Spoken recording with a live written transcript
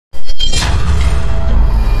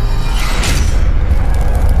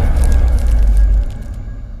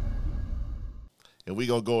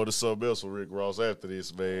gonna go into something else with Rick Ross after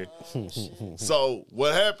this, man. So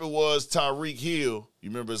what happened was Tyreek Hill, you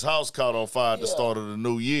remember his house caught on fire at the start of the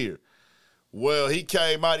new year. Well, he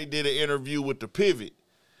came out, he did an interview with The Pivot.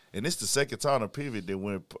 And it's the second time The Pivot that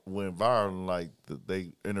went viral. Like,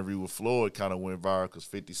 they interview with Floyd kind of went viral because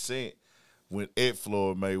 50 Cent went at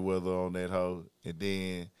Floyd Mayweather on that hoe. And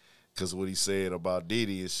then, because what he said about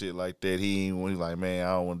Diddy and shit like that, he like, man,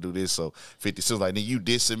 I don't want to do this. So 50 Cent's like, nigga, you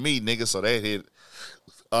dissing me, nigga. So that hit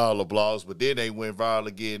all the blogs. But then they went viral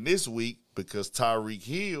again this week because Tyreek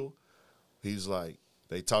Hill, he's like,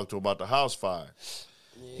 they talked to him about the house fire.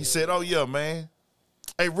 Yeah. He said, oh, yeah, man.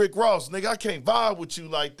 Hey, Rick Ross, nigga, I can't vibe with you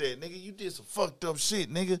like that. Nigga, you did some fucked up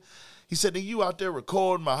shit, nigga. He said, nigga, you out there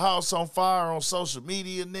recording my house on fire on social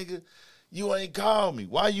media, nigga. You ain't called me.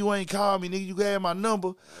 Why you ain't called me, nigga? You had my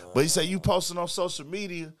number. But he said, you posting on social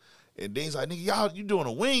media. And then he's like, nigga, y'all, you doing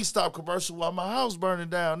a Wingstop commercial while my house burning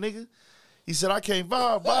down, nigga. He said, I can't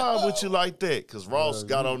vibe with you like that. Because Ross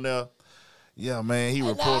got on there. Yeah, man, he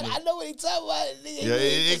reported. I know what he talking about. Yeah,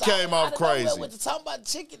 it came off crazy. With the talking about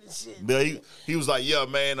chicken and shit. But he was like, yeah,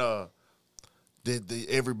 man,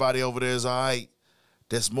 everybody over there is all right.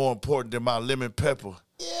 That's more important than my lemon pepper.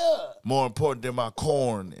 Yeah. More important than my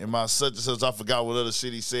corn and my such and such. I forgot what other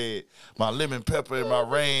shit he said. My lemon pepper and my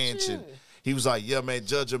ranch. And he was like, yeah, man,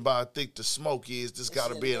 judging by how thick the smoke is, this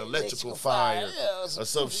got to be an electrical fire or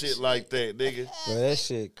some shit like that, nigga. Bro, that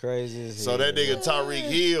shit crazy as hell. So that nigga Tyreek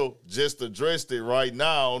Hill just addressed it right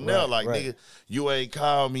now on there. Like, nigga, you ain't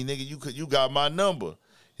called me, nigga. You got my number.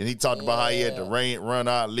 And he talked about how he had to run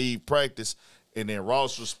out, leave practice. And then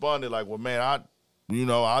Ross responded like, well, man, I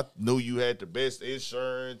knew you had the best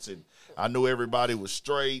insurance and I knew everybody was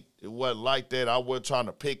straight. It wasn't like that. I wasn't trying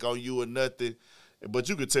to pick on you or nothing. But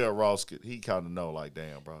you could tell Ross, he kind of know, like,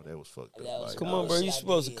 damn, bro, that was fucked up. Like, come on, bro, you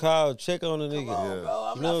supposed to call, check on the nigga.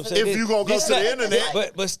 Bro, you know what I'm saying? If you gonna go to the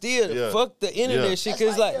internet. But still, fuck the internet shit,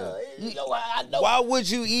 because, why would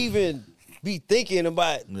you even be thinking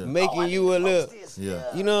about making you a little,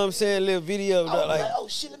 you know what I'm saying, little video. Like, oh,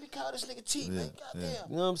 shit, let me call this nigga T, man, goddamn.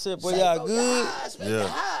 You know what I'm saying? Boy, y'all good? Your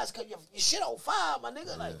highs, because your shit on fire, my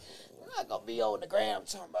nigga. Like, I'm not gonna be on the gram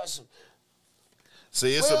talking about some.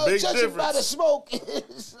 See, it's a big difference. By the smoke,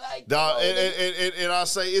 it's like, dog, and I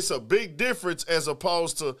say it's a big difference as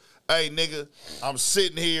opposed to, hey, nigga, I'm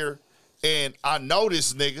sitting here and I know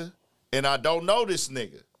this nigga and I don't know this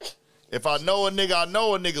nigga. If I know a nigga, I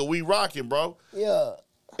know a nigga. We rocking, bro. Yeah.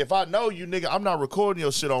 If I know you, nigga, I'm not recording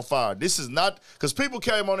your shit on fire. This is not, because people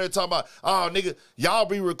came on there talking about, oh, nigga, y'all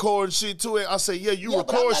be recording shit too. I say, yeah, you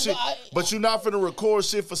record shit, but you're not finna record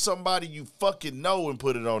shit for somebody you fucking know and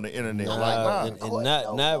put it on the internet.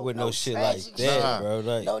 Not with no shit like that, bro.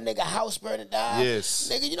 Like, no nigga house burning down. Yes.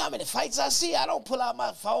 Nigga, you know how many fights I see? I don't pull out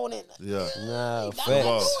my phone and. Yeah. Nah,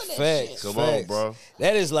 facts. Come on, bro.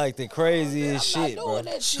 That is like the craziest shit, bro.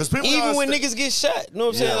 Even when niggas get shot, you know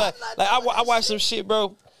what I'm saying? Like I watch some shit,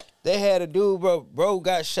 bro. They had a dude, bro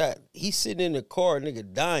got shot. He's sitting in the car,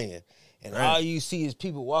 nigga dying. And all you see is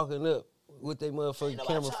people walking up with their motherfucking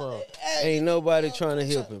camera phone. Ain't nobody trying to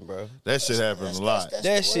help him, bro. That shit happens a lot.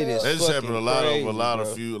 That shit is That just happened a lot over a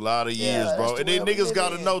lot of years, bro. And then niggas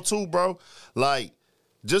gotta know too, bro. Like,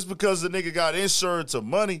 just because the nigga got insurance or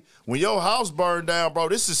money, when your house burned down, bro,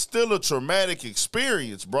 this is still a traumatic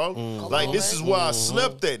experience, bro. Like, this is where I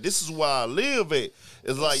slept at. This is where I live at.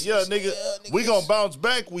 It's like, yeah, nigga, we gonna bounce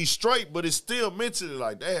back, we straight, but it's still mentally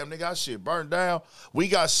like, damn, nigga, our shit burned down. We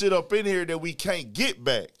got shit up in here that we can't get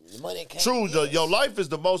back. True, your life is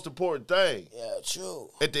the most important thing. Yeah, true.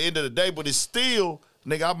 At the end of the day, but it's still,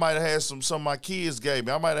 nigga, I might have had some of my kids gave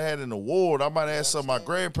me. I might have had an award. I might have had some of my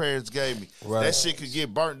grandparents gave me. Right. That shit could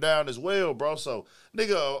get burnt down as well, bro. So,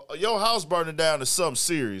 nigga, your house burning down is something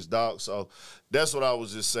serious, dog. So, that's what I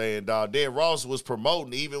was just saying, dog. Then Ross was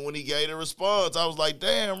promoting even when he gave the response. I was like,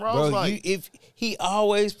 damn, Ross, bro, like, if he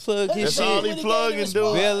always plug his shit. That's all he plug and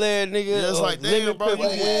do. Bel Air, nigga. Yeah, it's like, damn, bro,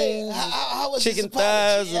 chicken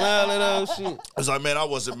thighs and all of those shit. It's like, man, I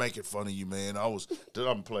wasn't making fun of you, man. I'm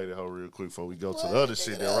gonna play that hoe real quick before we go to the other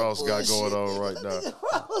shit that Ross got going on right now.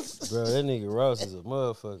 Bro, that nigga Ross is a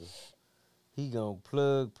motherfucker. He gonna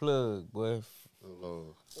plug, boy.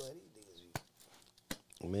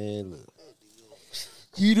 Man, look.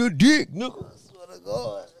 You the dick, nigga.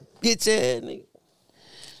 Get your head, nigga.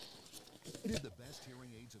 It is the best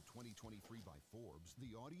hearing aids of 2023 by Forbes. The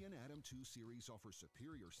Audien Adam 2 series offers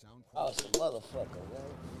superior sound quality. Oh, some motherfucker,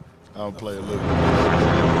 man. I'll play a little bit.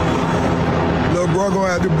 Little bro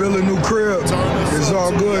gonna have to build a new crib. It's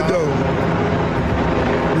all good though.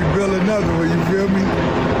 We build another one, you feel me?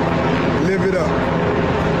 Live it up.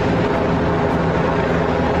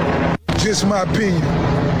 Just my opinion.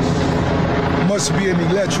 must be an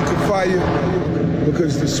electrical fire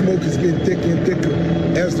because the smoke is getting thicker and thicker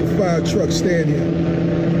as the fire trucks stand here.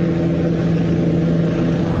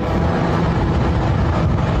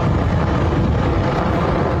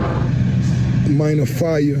 Minor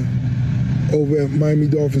fire over at Miami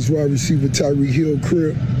Dolphins wide receiver Tyreek Hill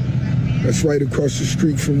crib. That's right across the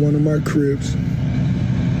street from one of my cribs.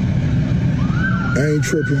 I ain't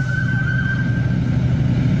tripping.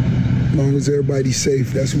 As long as everybody's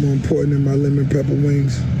safe, that's more important than my lemon pepper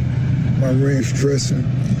wings, my ranch dressing,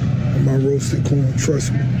 and my roasted corn,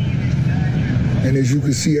 trust me. And as you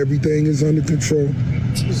can see, everything is under control.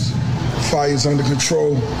 Fire's under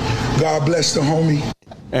control. God bless the homie.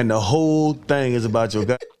 And the whole thing is about your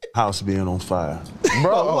house being on fire.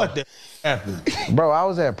 Bro, what the happened? Bro, I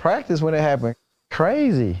was at practice when it happened.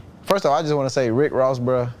 Crazy. First of all, I just want to say, Rick Ross,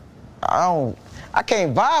 bro, I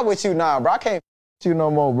can't vibe with you now, bro. I can't with you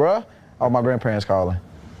no more, bro. Oh, my grandparents calling.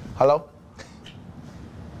 Hello?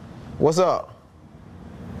 What's up?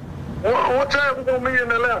 What time we gonna meet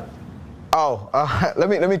in Atlanta? Oh,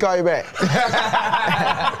 let me call you back.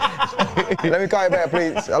 Let me call you back,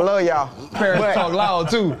 please. I love y'all. Parents talk loud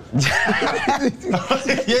too.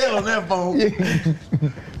 Yeah, on that phone.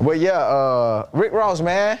 But yeah, Rick Ross,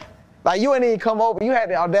 man. Like, you ain't even come over. You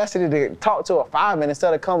had the audacity to talk to a fireman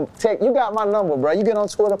instead of come text. You got my number, bro. You get on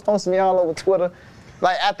Twitter, post me all over Twitter.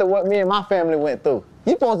 Like, after what me and my family went through.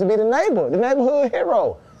 You supposed to be the neighbor, the neighborhood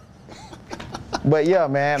hero. But yeah,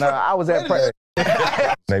 man, I was at prayer.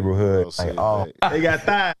 Neighborhood. Like, oh, they got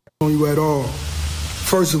that. On you at all.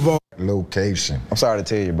 First of all, Location. I'm sorry to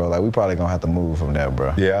tell you, bro. Like, we probably gonna have to move from there,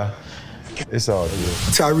 bro. Yeah. It's all good.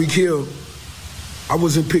 Tyreek Hill, I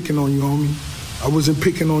wasn't picking on you, homie. I wasn't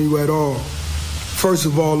picking on you at all. First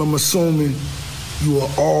of all, I'm assuming you are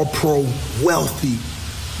all pro, wealthy,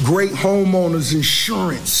 great homeowners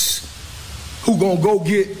insurance, who gonna go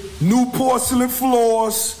get new porcelain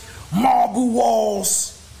floors, marble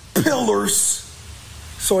walls, pillars.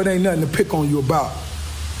 So it ain't nothing to pick on you about.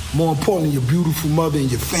 More importantly, your beautiful mother and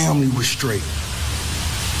your family was straight.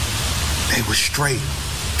 They were straight.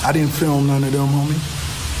 I didn't film none of them, homie.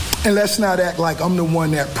 And let's not act like I'm the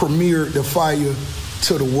one that premiered the fire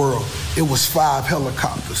to the world. It was 5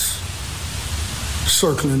 helicopters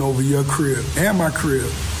circling over your crib and my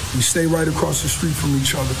crib. We stay right across the street from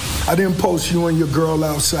each other. I didn't post you and your girl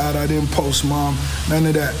outside. I didn't post mom, none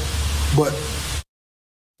of that. But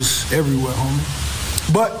it's everywhere,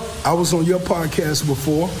 homie. But I was on your podcast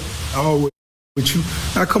before. I always with you.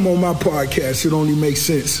 Now come on my podcast. It only makes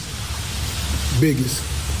sense. Biggest.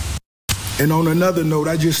 And on another note,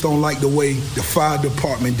 I just don't like the way the fire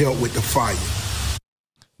department dealt with the fire.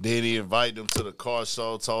 Then he invited him to the car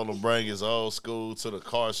show, told him bring his old school to the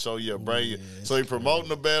car show. Yeah, bring it. So he promoting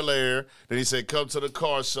the Bel Air. Then he said, come to the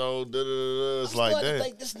car show. Da, da, da. It's like that. I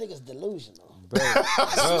think this nigga's delusional. Bro,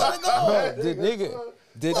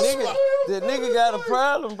 the nigga got a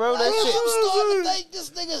problem, bro. That shit. I'm starting to think this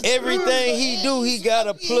nigga's everything he do, he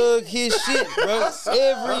gotta plug his shit, bro.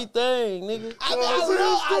 Everything, nigga. I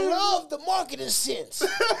love the marketing sense.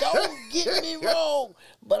 Don't get me wrong,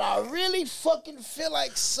 but I really fucking feel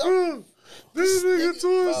like something. This nigga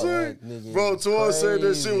Twan said, bro, Twan said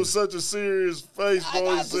that shit was such a serious face, bro.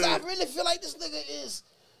 I really feel like this nigga is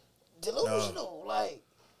delusional. Like,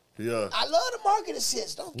 yeah. I love the marketing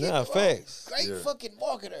sense. Don't get me wrong. Facts. Great fucking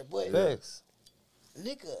marketer, but facts.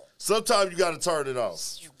 Nigga. Sometimes you gotta turn it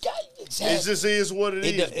off. You got exactly. It just is what it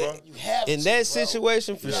is, bro. You have in that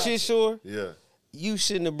situation, for shit sure, yeah, you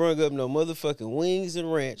shouldn't have brung up no motherfucking wings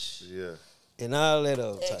and ranch. Yeah. And all that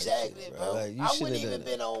other type exactly, shit, bro. Like, you I wouldn't even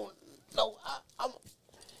been on. No, I'm.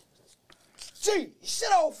 Gee,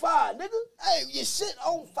 shit on fire, nigga. Hey, you shit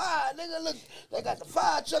on fire, nigga. Look, they got the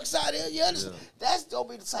fire trucks out here. You understand? Yeah. That's gonna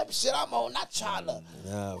be the type of shit I'm on. Not trying to.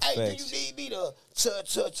 Hey, do you need me to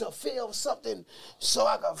film something so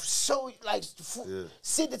I can show you, like,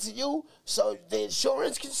 send it to you so the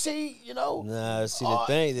insurance can see? You know? Nah, see the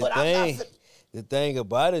thing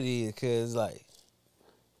about it is, cause like,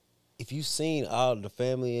 if you seen all the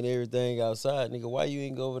family and everything outside, nigga, why you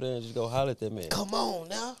ain't go over there and just go holler at that man? Come on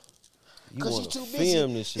now. Because he too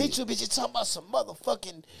busy. He too busy talking about some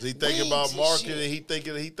motherfucking. He thinking about marketing. He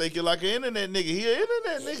thinking like an internet nigga. He an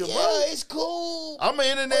internet nigga, bro. Yeah, it's cool. I'm an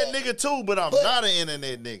internet nigga too, but I'm not an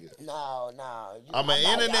internet nigga. No. I'm an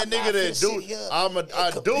internet nigga that do.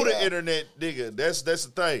 I do the internet nigga. That's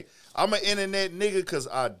the thing. I'm an internet nigga because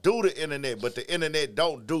I do the internet, but the internet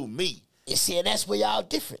don't do me. You see, and that's where y'all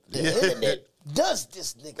different. The internet does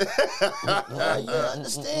this nigga. You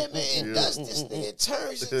understand, man? It does this nigga. It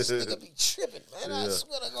turns and this nigga be tripping, man. I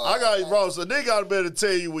swear to God. I got you wrong. So nigga gotta better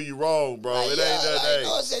tell you when you wrong, bro. It ain't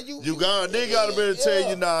that. You gotta better tell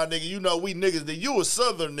you, nah, nigga. You know we niggas. You a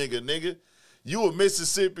Southern nigga. You a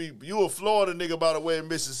Mississippi, you a Florida nigga by the way in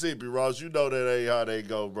Mississippi, Ross. You know that ain't how they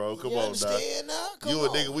go, bro. Come on, dog. You a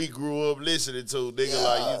nigga we grew up listening to, nigga,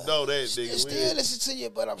 like you know that, nigga. Still listen to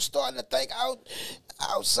you, but I'm starting to think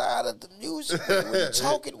outside of the music. When you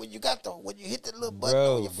talking, when you hit the little button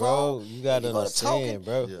on your phone. Bro, you gotta understand,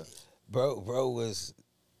 bro. Yeah. Bro was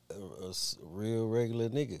a real regular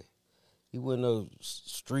nigga. He wasn't no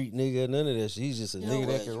street nigga or none of that shit. He's just a nigga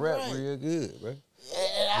that can rap real good, bro.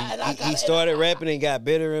 He started rapping and got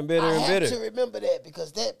better and better and better. I have to remember that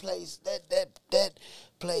because that plays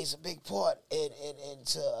a big part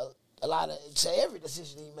into a lot of every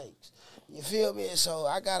decision he makes. You feel me? So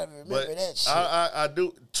I gotta remember that shit. I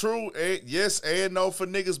do true yes and no for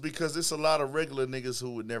niggas because it's a lot of regular niggas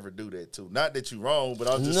who would never do that too. Not that you wrong, but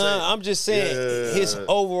I'm just saying. I'm just saying his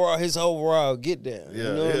overall get down. You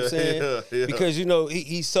know what I'm saying? Because you know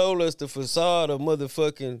he sold us the facade of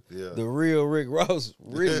motherfucking the real Rick Ross.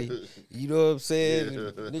 Really, you know what I'm saying?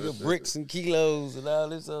 Nigga bricks and kilos and all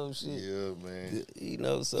this other shit. Yeah, man. You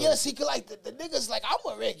know so. Yeah, see, like the niggas like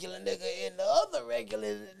I'm a regular nigga and the other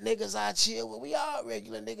regular niggas I chill with. We all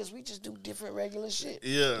regular niggas. We just do different regular shit.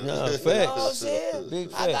 Yeah. No, facts. You know what I'm saying? Big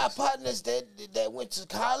I got partners that went to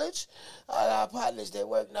college. I got partners that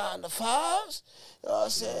work 9 to 5s. You know what I'm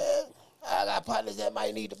saying? I got partners that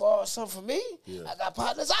might need to borrow something from me. Yeah. I got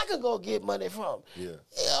partners I can go get money from. Yeah.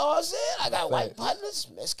 You know what I'm saying? I got white partners,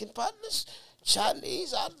 Mexican partners,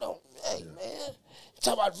 Chinese. Hey, man.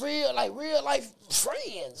 Talking about real life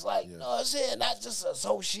friends, like you know what I'm saying, not just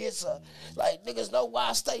associates. Like niggas know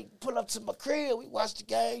why I pull up to my crib. We watch the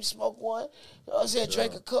game, smoke one. You know what I'm saying,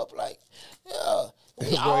 drink a cup. Like, we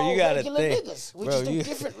all you gotta regular think, niggas. We just do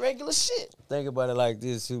different regular shit. Think about it like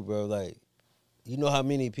this too, bro. Like, you know how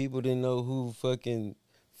many people didn't know who fucking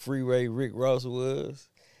Freeway Rick Ross was?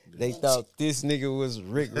 They thought this nigga was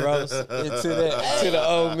Rick Ross until the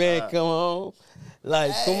old man come home.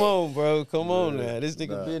 Like, come on, bro. Come on now. This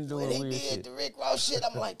nigga been doing weird shit. When he did the Rick Ross shit,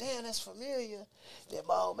 I'm like, damn, that's familiar. Then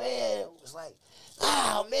my old man was like, man,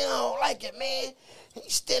 I don't like it, man.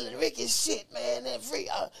 He's stealing Ricky's shit, man. That free.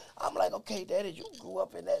 I'm like, okay, Daddy, you grew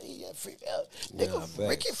up in that free. Nigga,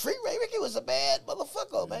 Ricky was a bad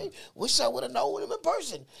motherfucker, man. Wish I would have known him in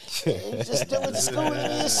person. And just doing the schooling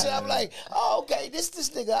and shit. I'm like, oh, okay, this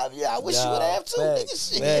nigga. I wish you would have too,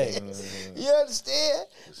 nigga. Shit. You understand?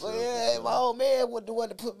 But yeah, my old man was the one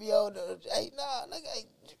to put me on the. Hey, nah, nigga.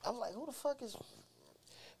 I'm like, who the fuck is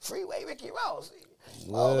Freeway Ricky Ross?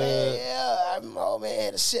 Oh man, my old man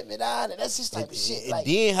had to sit me down, and that's his type of shit. Like,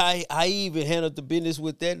 then how he even handled the business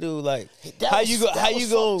with that dude? Like, how you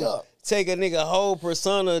gonna take a nigga whole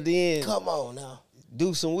persona then? Come on now,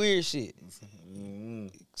 do some weird shit.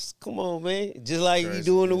 Come on, man. Just like you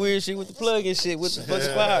doing the weird shit with the plug and shit with the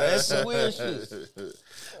fucking fire. That's some weird shit.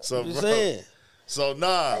 So, I'm saying. So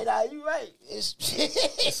nah. Hey, nah, you right. It's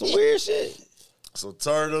some weird shit. So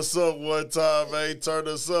turn us up one time, man. Turn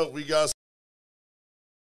us up. We got